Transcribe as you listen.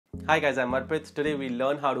Hi guys, I'm Arpit. Today we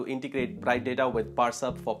learn how to integrate Bright Data with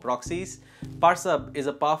ParseHub for proxies. ParseHub is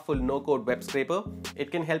a powerful no-code web scraper. It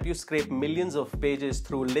can help you scrape millions of pages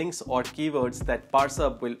through links or keywords that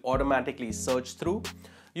ParseHub will automatically search through.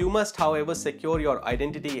 You must, however, secure your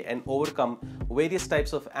identity and overcome various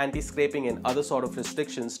types of anti-scraping and other sort of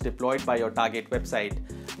restrictions deployed by your target website.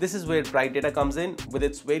 This is where Bright Data comes in. With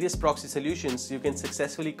its various proxy solutions, you can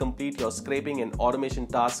successfully complete your scraping and automation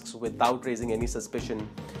tasks without raising any suspicion.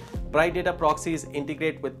 Bright Data proxies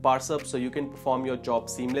integrate with ParseHub so you can perform your job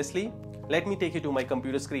seamlessly. Let me take you to my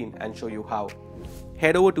computer screen and show you how.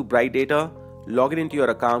 Head over to Bright Data, log in into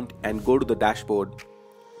your account and go to the dashboard.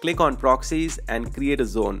 Click on Proxies and create a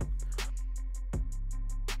zone.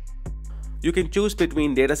 You can choose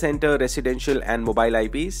between data center, residential and mobile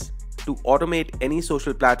IPs. To automate any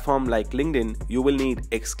social platform like LinkedIn, you will need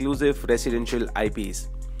exclusive residential IPs.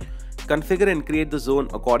 Configure and create the zone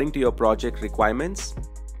according to your project requirements.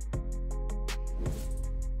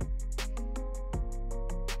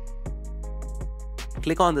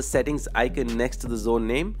 Click on the settings icon next to the zone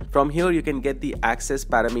name. From here you can get the access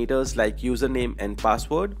parameters like username and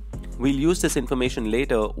password. We'll use this information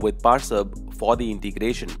later with ParseHub for the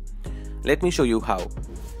integration. Let me show you how.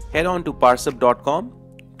 Head on to parsehub.com.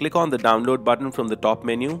 Click on the download button from the top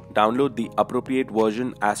menu. Download the appropriate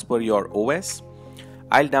version as per your OS.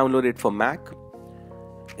 I'll download it for Mac.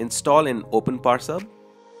 Install and open ParseHub.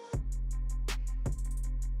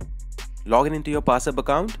 Log in into your ParseHub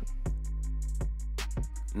account.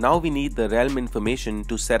 Now we need the realm information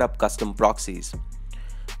to set up custom proxies.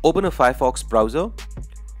 Open a Firefox browser.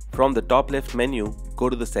 From the top left menu, go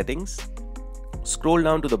to the settings. Scroll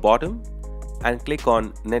down to the bottom and click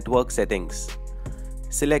on Network Settings.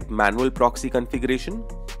 Select Manual Proxy Configuration.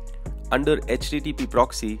 Under HTTP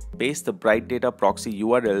proxy, paste the Bright Data proxy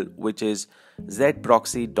URL, which is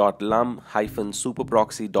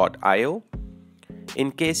zproxy.lum-superproxy.io.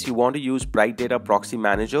 In case you want to use Bright Data Proxy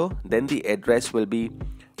Manager, then the address will be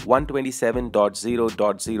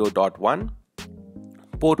 127.0.0.1.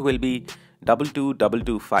 Port will be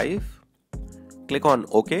 22225. Click on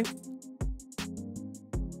OK.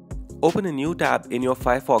 Open a new tab in your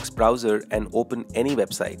Firefox browser and open any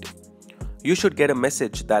website. You should get a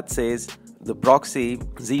message that says the proxy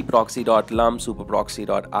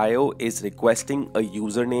zproxy.lum-superproxy.io is requesting a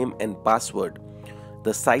username and password.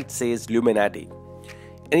 The site says Luminati.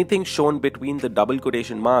 Anything shown between the double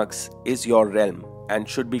quotation marks is your realm and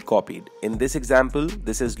should be copied. In this example,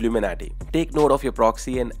 this is Luminati. Take note of your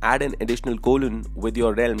proxy and add an additional colon with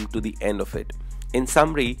your realm to the end of it. In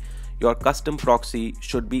summary, your custom proxy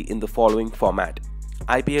should be in the following format: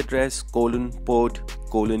 IP address, port,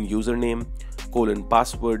 username,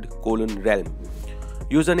 password, realm.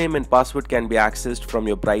 Username and password can be accessed from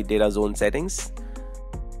your Bright Data Zone settings.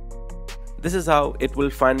 This is how it will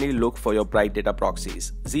finally look for your Bright Data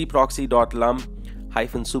proxies.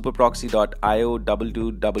 zproxy.lum-superproxy.io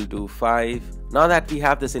 22225. Now that we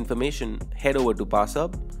have this information, head over to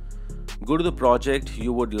ParseHub. Go to the project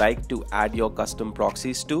you would like to add your custom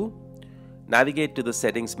proxies to. Navigate to the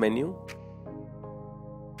settings menu.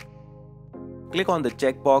 Click on the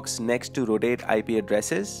checkbox next to rotate IP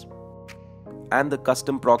addresses, and the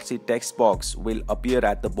custom proxy text box will appear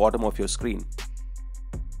at the bottom of your screen.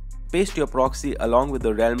 Paste your proxy along with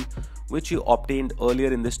the realm which you obtained earlier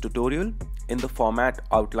in this tutorial in the format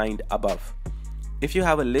outlined above. If you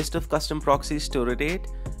have a list of custom proxies to rotate,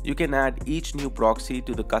 you can add each new proxy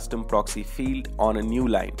to the custom proxy field on a new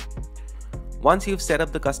line. Once you've set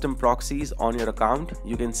up the custom proxies on your account,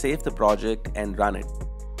 you can save the project and run it.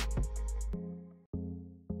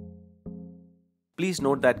 Please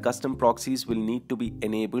note that custom proxies will need to be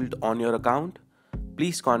enabled on your account.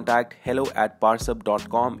 Please contact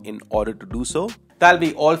hello@parsehub.com in order to do so. That'll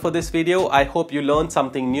be all for this video. I hope you learned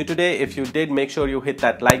something new today. If you did, make sure you hit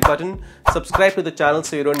that like button. Subscribe to the channel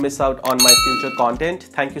so you don't miss out on my future content.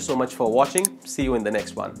 Thank you so much for watching. See you in the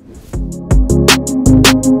next one.